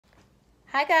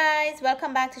Hi guys,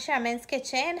 welcome back to Charmaine's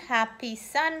Kitchen. Happy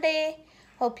Sunday.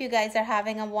 Hope you guys are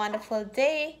having a wonderful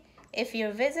day. If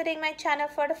you're visiting my channel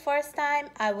for the first time,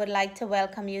 I would like to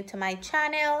welcome you to my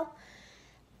channel.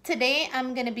 Today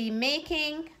I'm going to be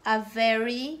making a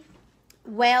very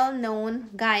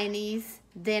well-known Guyanese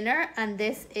dinner, and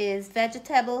this is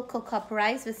vegetable cook-up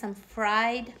rice with some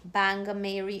fried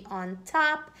bangamary on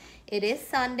top. It is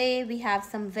Sunday. We have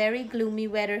some very gloomy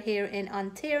weather here in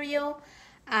Ontario,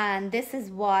 and this is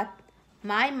what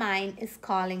my mind is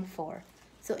calling for.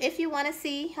 So if you want to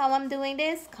see how I'm doing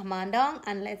this, come on down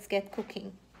and let's get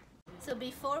cooking. So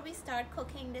before we start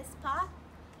cooking this pot,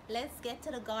 let's get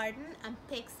to the garden and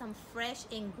pick some fresh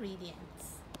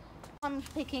ingredients. I'm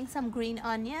picking some green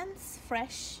onions,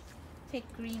 fresh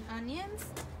picked green onions,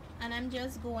 and I'm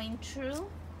just going through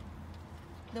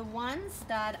the ones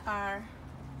that are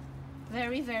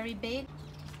very big.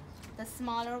 The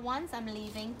smaller ones I'm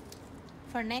leaving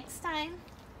for next time.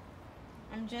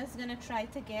 I'm just gonna try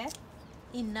to get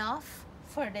enough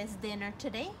for this dinner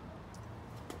today.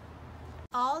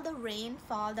 All the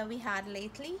rainfall that we had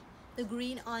lately, the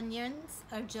green onions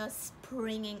are just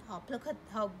springing up. Look at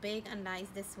how big and nice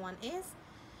this one is.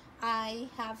 I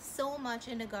have so much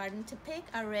in the garden to pick.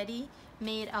 I already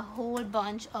made a whole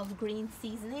bunch of green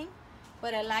seasoning,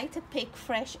 but I like to pick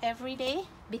fresh every day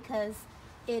because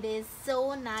it is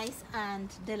so nice and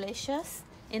delicious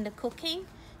in the cooking.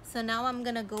 So now I'm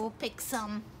gonna go pick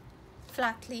some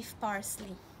flat leaf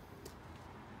parsley.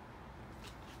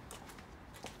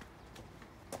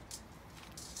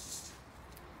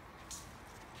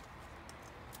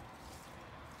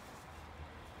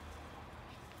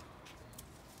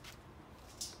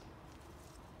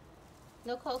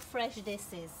 Look how fresh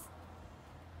this is.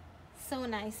 So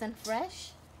nice and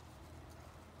fresh.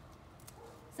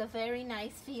 It's a very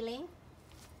nice feeling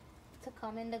to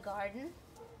come in the garden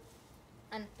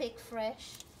and pick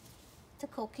fresh to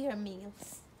cook your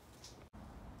meals.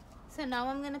 So now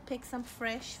I'm gonna pick some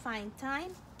fresh fine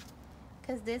thyme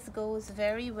because this goes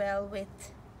very well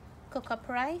with cook-up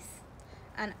rice,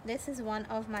 and this is one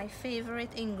of my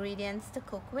favorite ingredients to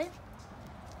cook with.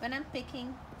 When I'm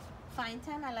picking fine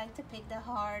thyme, I like to pick the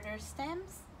harder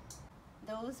stems.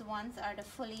 Those ones are the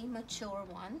fully mature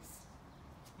ones,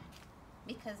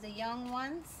 because the young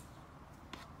ones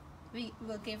we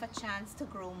will give a chance to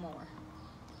grow more.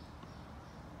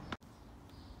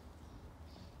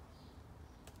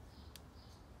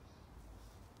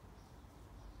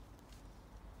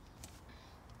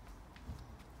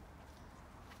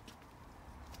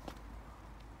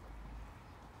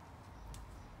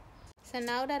 So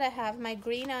now that I have my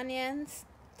green onions,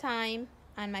 thyme,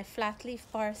 and my flat leaf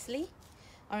parsley,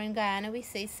 or in Guyana we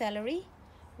say celery,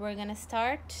 we're gonna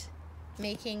start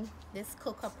making this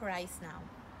cook-up rice now.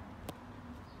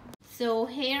 So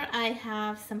here I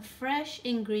have some fresh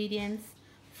ingredients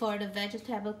for the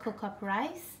vegetable cook-up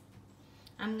rice.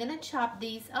 I'm gonna chop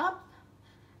these up,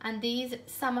 and these,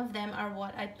 some of them are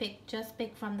what I just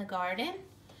picked from the garden.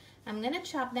 I'm gonna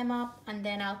chop them up, and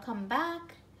then I'll come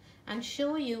back and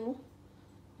show you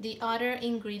the other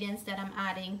ingredients that I'm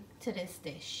adding to this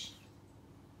dish.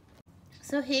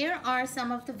 So here are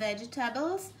some of the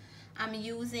vegetables I'm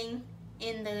using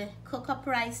in the cook-up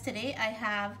rice today. I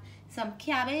have some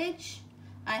cabbage,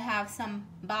 I have some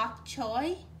bok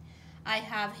choy, I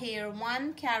have here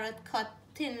 1 carrot cut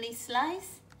thinly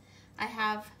sliced, I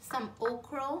have some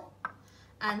ochro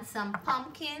and some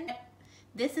pumpkin.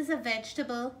 This is a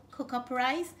vegetable cook-up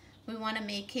rice. We want to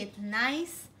make it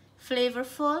nice,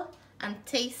 flavorful, and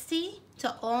tasty.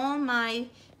 To all my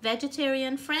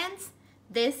vegetarian friends,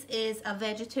 this is a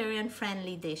vegetarian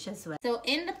friendly dish as well. So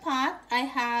in the pot I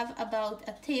have about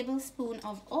a tablespoon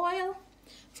of oil.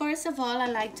 First of all, I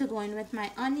like to go in with my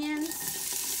onions,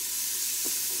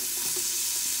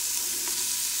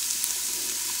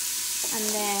 and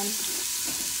then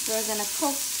we're gonna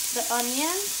cook the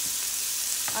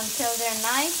onions until they're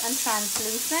nice and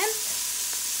translucent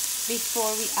before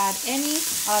we add any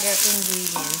other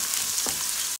ingredients.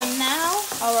 Now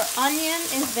our onion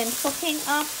has been cooking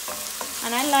up,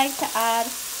 and I like to add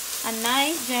a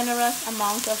nice generous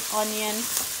amount of onion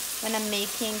when I'm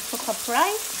making cook-up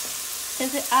rice,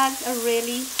 because it adds a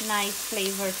really nice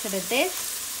flavor to the dish.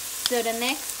 So the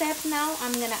next step now,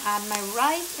 I'm gonna add my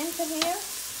rice into here.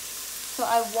 So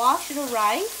I wash the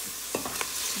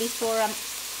rice before I'm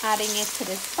adding it to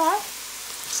this pot.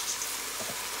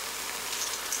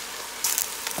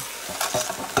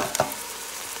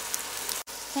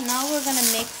 So now we're going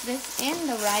to mix this in,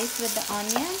 the rice with the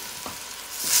onion.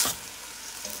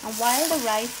 And while the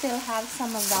rice still has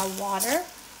some of that water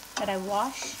that I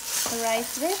washed the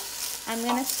rice with, I'm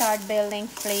going to start building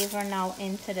flavor now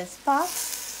into this pot.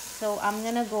 So I'm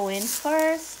gonna go in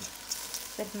first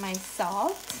with my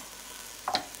salt.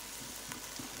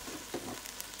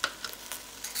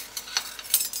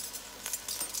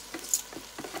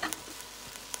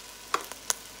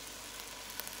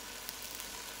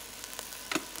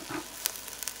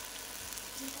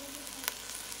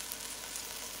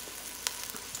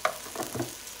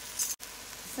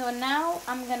 So now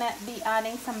I'm gonna be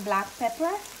adding some black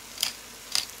pepper.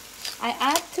 I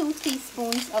add 2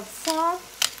 teaspoons of salt,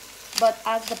 but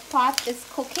as the pot is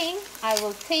cooking, I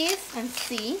will taste and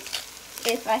see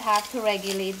if I have to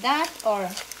regulate that or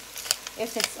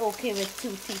if it's okay with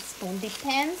 2 teaspoons.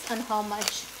 Depends on how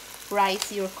much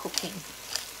rice you're cooking.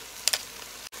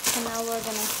 So now we're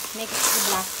gonna mix the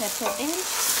black pepper in,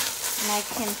 and I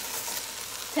can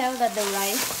tell that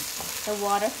the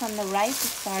water from the rice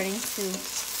is starting to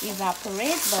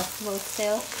evaporate, but we'll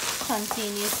still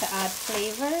continue to add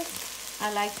flavors.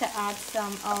 I like to add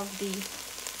some of the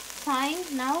thyme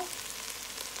now.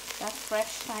 That's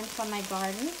fresh thyme from my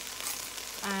garden.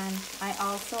 And I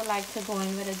also like to go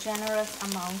in with a generous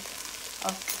amount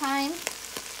of thyme.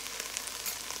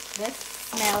 This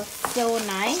smells so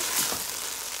nice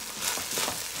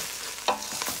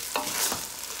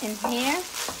in here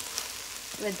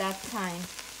with that thyme.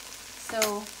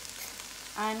 So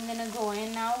I'm gonna go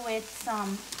in now with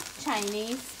some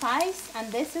Chinese spice,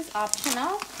 and this is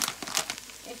optional.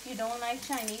 If you don't like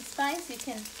Chinese spice, you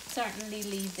can certainly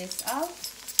leave this out.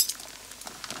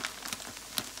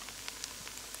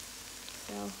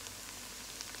 So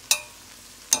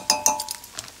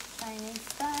Chinese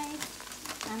spice.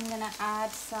 I'm gonna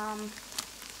add some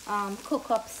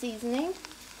cook-up seasoning.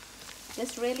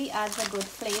 This really adds a good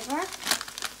flavor,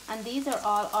 and these are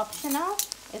all optional.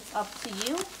 It's up to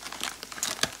you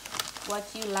what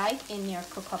you like in your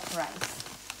cook-up rice.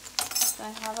 So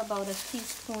I have about a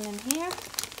teaspoon in here.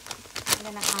 I'm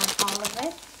gonna add all of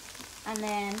it, and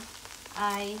then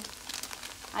I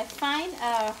find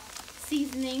a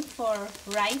seasoning for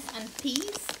rice and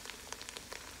peas,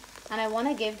 and I want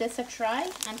to give this a try.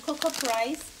 And cook-up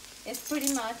rice is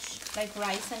pretty much like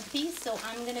rice and peas, so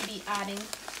I'm gonna be adding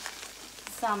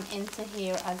some into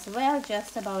here as well,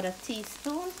 just about a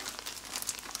teaspoon.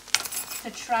 To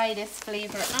try this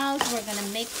flavor out, we're gonna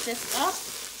mix this up.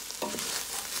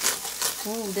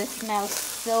 Ooh, this smells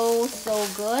so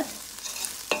good.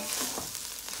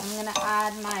 I'm gonna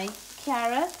add my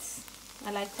carrots.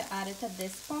 I like to add it at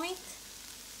this point.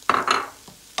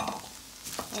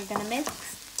 We're gonna mix.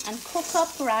 And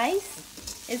cook-up rice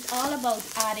is all about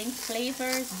adding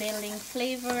flavors, building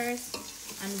flavors,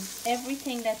 and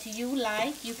everything that you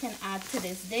like you can add to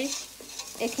this dish.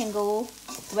 It can go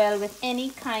well with any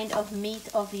kind of meat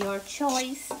of your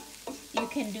choice. You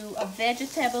can do a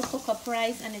vegetable cook-up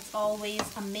rice, and it's always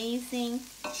amazing.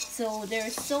 So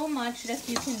there's so much that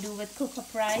you can do with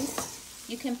cook-up rice.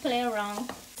 You can play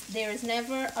around. There is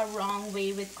never a wrong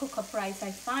way with cook-up rice,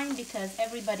 I find, because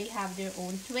everybody have their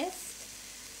own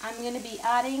twist. I'm going to be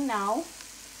adding now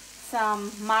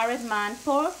some marrored man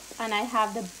pork, and I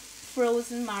have the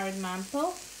frozen marrored man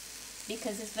pork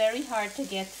because it's very hard to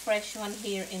get fresh one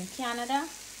here in Canada.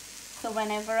 So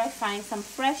whenever I find some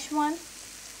fresh one,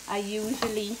 I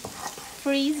usually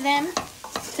freeze them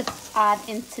to add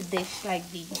into dish like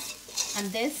these.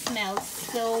 And this smells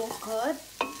so good.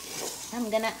 I'm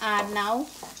gonna add now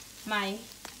my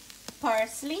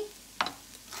parsley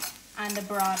and the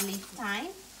broadleaf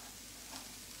thyme.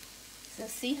 So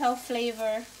see how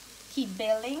flavor keep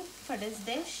building for this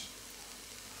dish.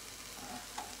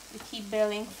 We keep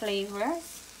building flavors.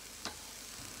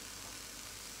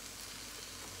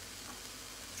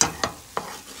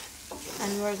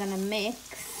 And we're gonna mix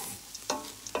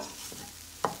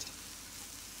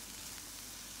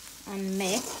and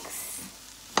mix,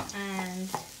 and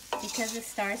because it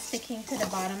starts sticking to the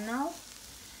bottom now,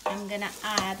 I'm gonna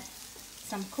add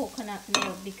some coconut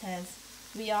milk, because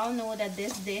we all know that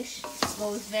this dish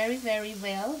goes very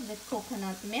well with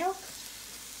coconut milk.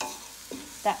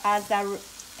 That adds that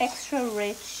extra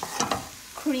rich,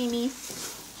 creamy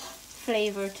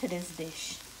flavor to this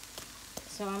dish.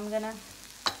 So I'm gonna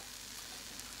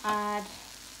add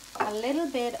a little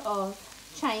bit of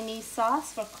Chinese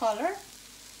sauce for color.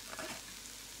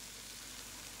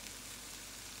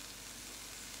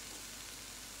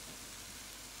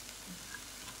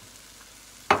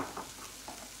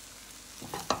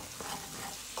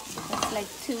 That's like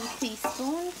 2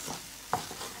 teaspoons.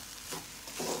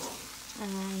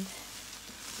 And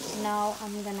now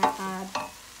I'm gonna add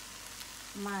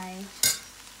my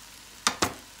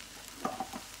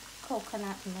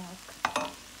coconut milk.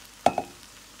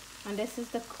 And this is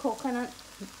the coconut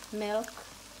milk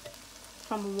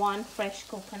from one fresh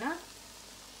coconut.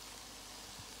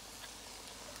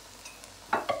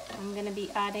 I'm going to be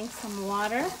adding some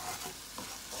water.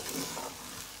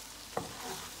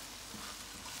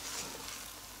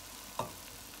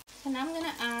 And I'm going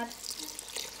to add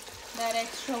that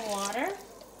extra water.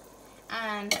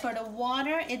 And for the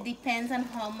water, it depends on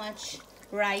how much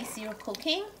rice you're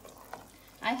cooking.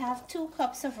 I have 2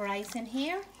 cups of rice in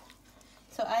here.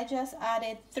 So I just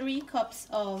added 3 cups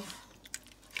of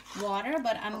water,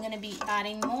 but I'm going to be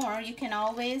adding more. You can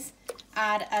always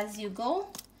add as you go.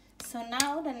 So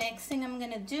now the next thing I'm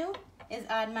going to do is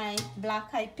add my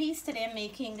black-eyed peas. Today I'm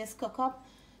making this cook-up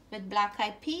with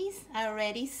black-eyed peas. I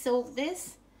already soaked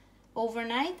this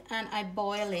overnight and I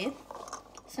boil it.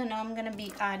 So now I'm going to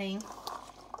be adding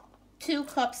 2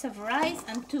 cups of rice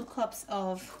and 2 cups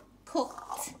of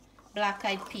cooked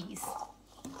black-eyed peas.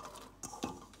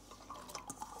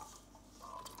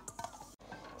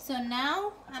 So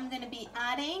now I'm going to be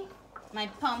adding my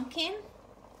pumpkin,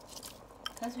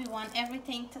 because we want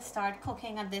everything to start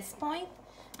cooking at this point.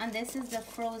 And this is the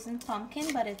frozen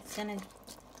pumpkin, but it's going to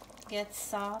get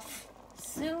soft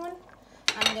soon.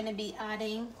 I'm going to be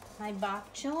adding my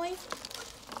bok choy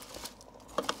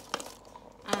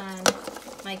and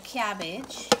my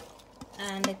cabbage.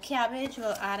 And the cabbage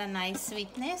will add a nice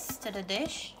sweetness to the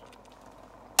dish.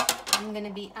 I'm going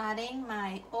to be adding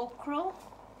my ochro.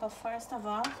 But first of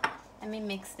all, let me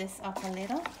mix this up a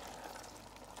little.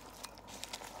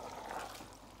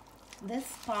 This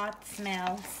pot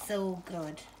smells so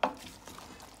good.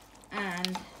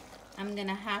 And I'm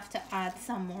gonna have to add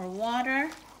some more water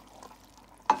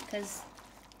because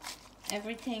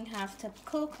everything have to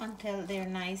cook until they're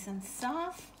nice and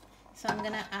soft. So I'm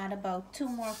gonna add about 2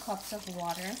 more cups of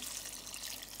water.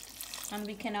 And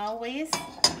we can always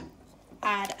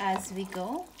add as we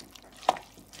go.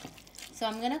 So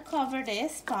I'm going to cover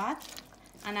this pot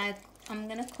and I'm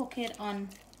going to cook it on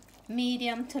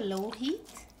medium to low heat.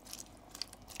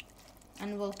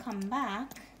 And we'll come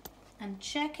back and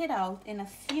check it out in a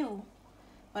few.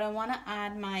 But I want to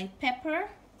add my pepper.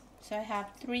 So I have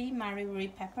 3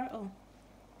 wirrie pepper. Oh,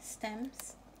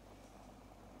 stems.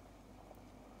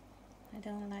 I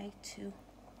don't like to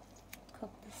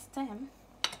cook the stem.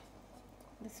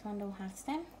 This one don't have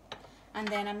stem. And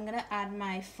then I'm going to add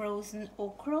my frozen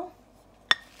okra.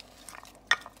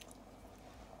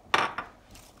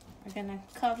 We're gonna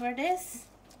cover this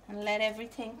and let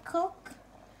everything cook,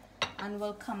 and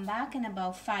we'll come back in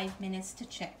about 5 minutes to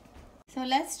check. So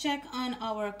let's check on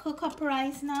our cook-up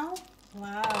rice now.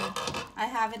 Wow, I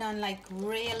have it on like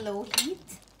real low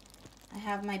heat. I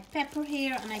have my pepper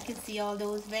here and I can see all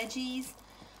those veggies.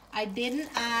 I didn't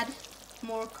add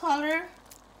more color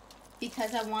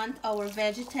because I want our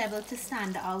vegetable to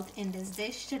stand out in this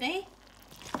dish today.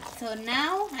 So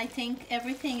now I think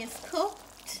everything is cooked.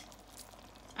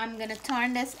 I'm gonna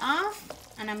turn this off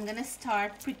and I'm gonna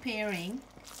start preparing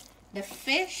the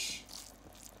fish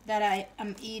that I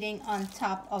am eating on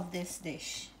top of this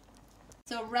dish.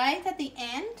 So right at the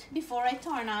end, before I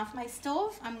turn off my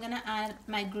stove, I'm gonna add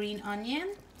my green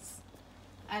onions.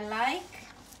 I like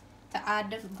to add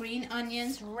the green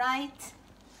onions right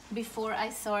before I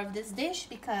serve this dish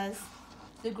because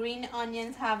the green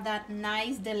onions have that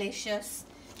nice delicious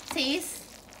taste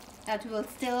that will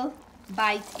still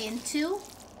bite into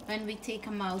when we take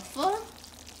a mouthful.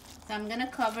 So I'm gonna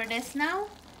cover this now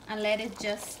and let it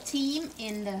just steam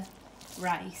in the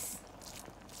rice.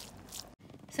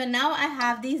 So now I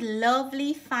have these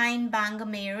lovely fine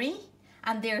bangamary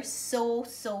and they're so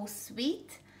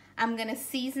sweet. I'm gonna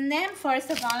season them.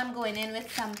 First of all, I'm going in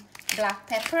with some black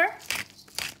pepper.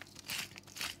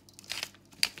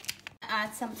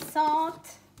 Add some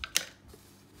salt.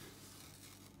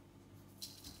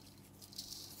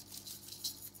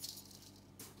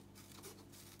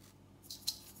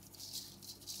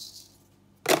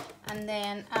 And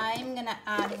then I'm gonna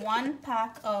add 1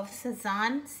 pack of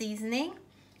Szechuan seasoning.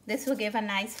 This will give a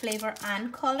nice flavor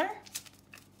and color.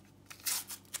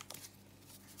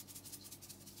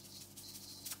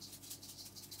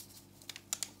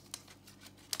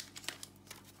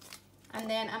 And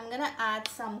then I'm gonna add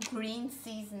some green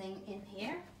seasoning in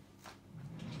here.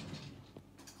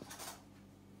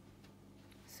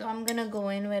 So I'm gonna go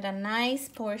in with a nice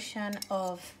portion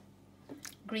of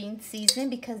green seasoning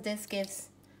because this gives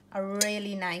a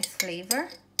really nice flavor.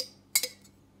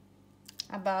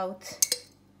 About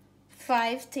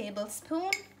 5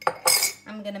 tablespoons.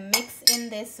 I'm gonna mix in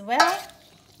this well.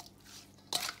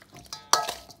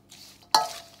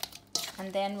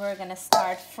 And then we're gonna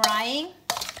start frying.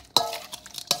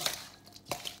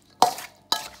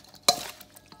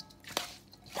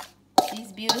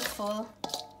 These beautiful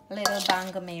little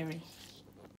bangamary.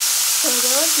 So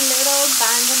those little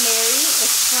bangamary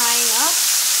is frying up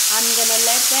I'm gonna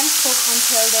let them cook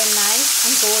until they're nice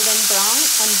and golden brown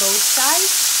on both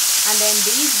sides, and then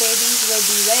these babies will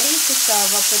be ready to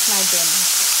serve up with my dinner.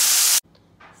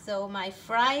 So my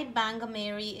fried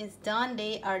bangamary is done.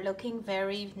 They are looking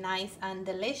very nice and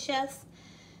delicious.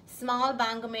 Small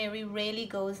bangamary really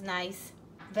goes nice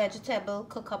vegetable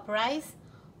cook-up rice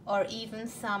or even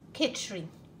some khichdi.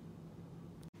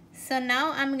 So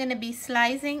now I'm gonna be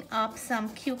slicing up some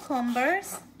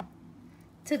cucumbers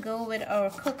to go with our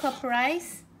cook-up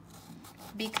rice,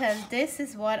 because this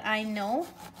is what I know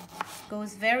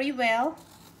goes very well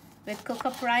with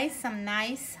cook-up rice, some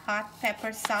nice hot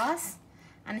pepper sauce.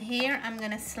 And here I'm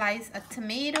gonna slice a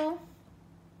tomato,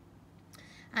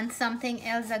 and something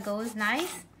else that goes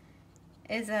nice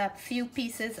is a few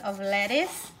pieces of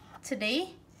lettuce.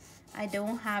 Today I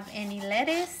don't have any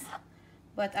lettuce,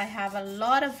 but I have a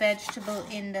lot of vegetable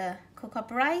in the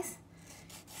cook-up rice,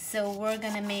 so we're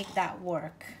gonna make that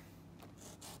work.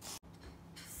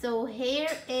 So here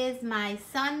is my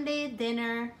Sunday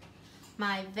dinner,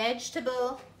 my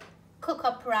vegetable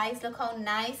cook-up rice. Look how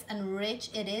nice and rich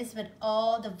it is with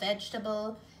all the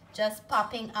vegetable just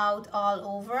popping out all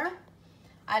over.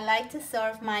 I like to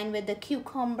serve mine with the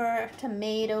cucumber,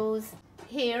 tomatoes.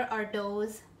 Here are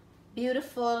those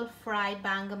beautiful fried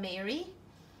bangamary.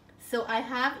 So I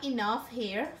have enough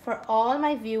here for all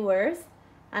my viewers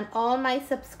and all my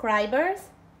subscribers.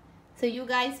 So you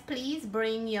guys please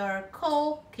bring your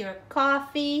Coke, your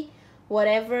coffee,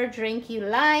 whatever drink you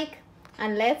like,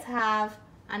 and let's have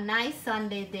a nice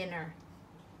Sunday dinner.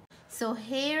 So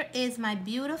here is my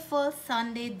beautiful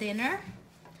Sunday dinner.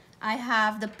 I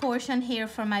have the portion here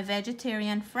for my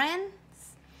vegetarian friends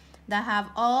that have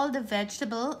all the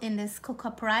vegetable in this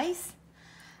cook-up rice.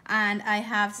 And I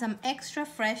have some extra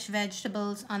fresh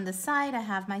vegetables on the side. I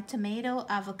have my tomato,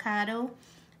 avocado,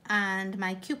 and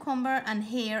my cucumber. And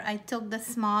here I took the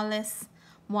smallest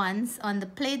ones on the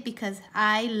plate because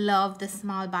I love the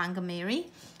small bangamary.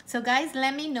 So guys,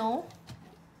 let me know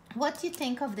what you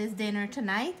think of this dinner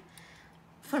tonight.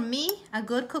 For me, a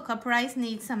good cook-up rice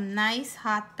needs some nice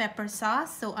hot pepper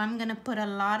sauce, so I'm gonna put a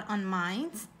lot on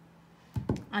mine,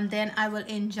 and then I will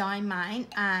enjoy mine.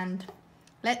 And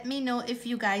let me know if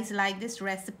you guys like this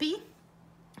recipe.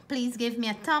 Please give me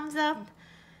a thumbs up,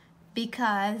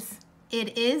 because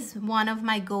it is one of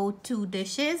my go-to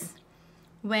dishes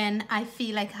when I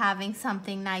feel like having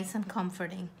something nice and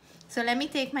comforting. So let me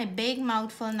take my big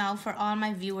mouthful now for all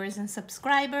my viewers and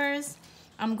subscribers.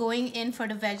 I'm going in for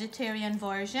the vegetarian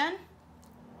version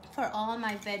for all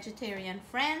my vegetarian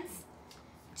friends.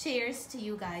 Cheers to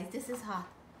you guys. This is hot.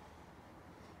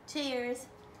 Cheers.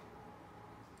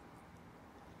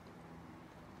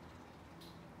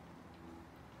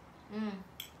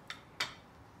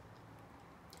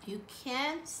 You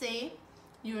can't say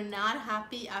you're not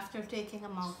happy after taking a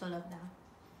mouthful of that.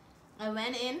 I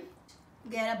went in,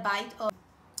 get a bite of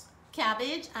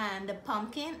cabbage and the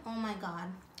pumpkin. Oh my god,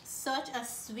 such a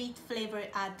sweet flavor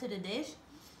add to the dish.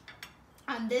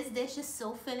 And this dish is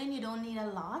so filling, you don't need a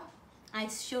lot. I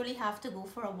surely have to go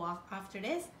for a walk after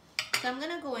this. So I'm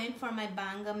gonna go in for my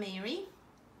bangamary.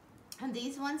 And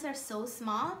these ones are so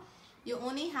small, you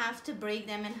only have to break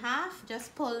them in half.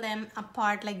 Just pull them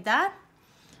apart like that.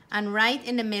 And right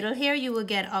in the middle here, you will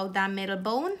get out that middle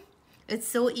bone. It's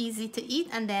so easy to eat.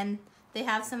 And then they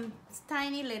have some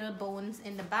tiny little bones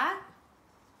in the back.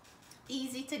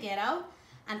 Easy to get out.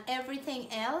 And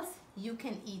everything else you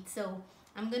can eat. So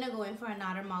I'm gonna go in for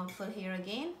another mouthful here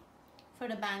again for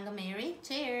the bangamary.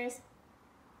 Cheers.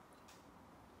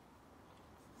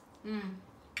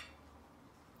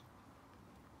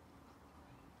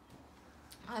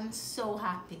 I'm so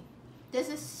happy. This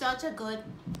is such a good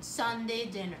Sunday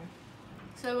dinner.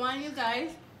 So I want you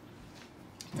guys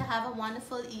to have a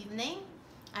wonderful evening.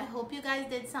 I hope you guys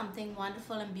did something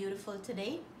wonderful and beautiful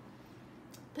today.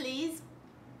 Please,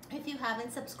 if you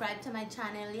haven't subscribed to my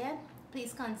channel yet,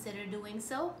 please consider doing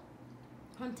so.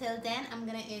 Until then, I'm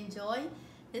gonna enjoy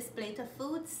this plate of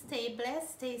food. Stay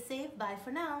blessed, stay safe. Bye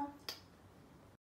for now.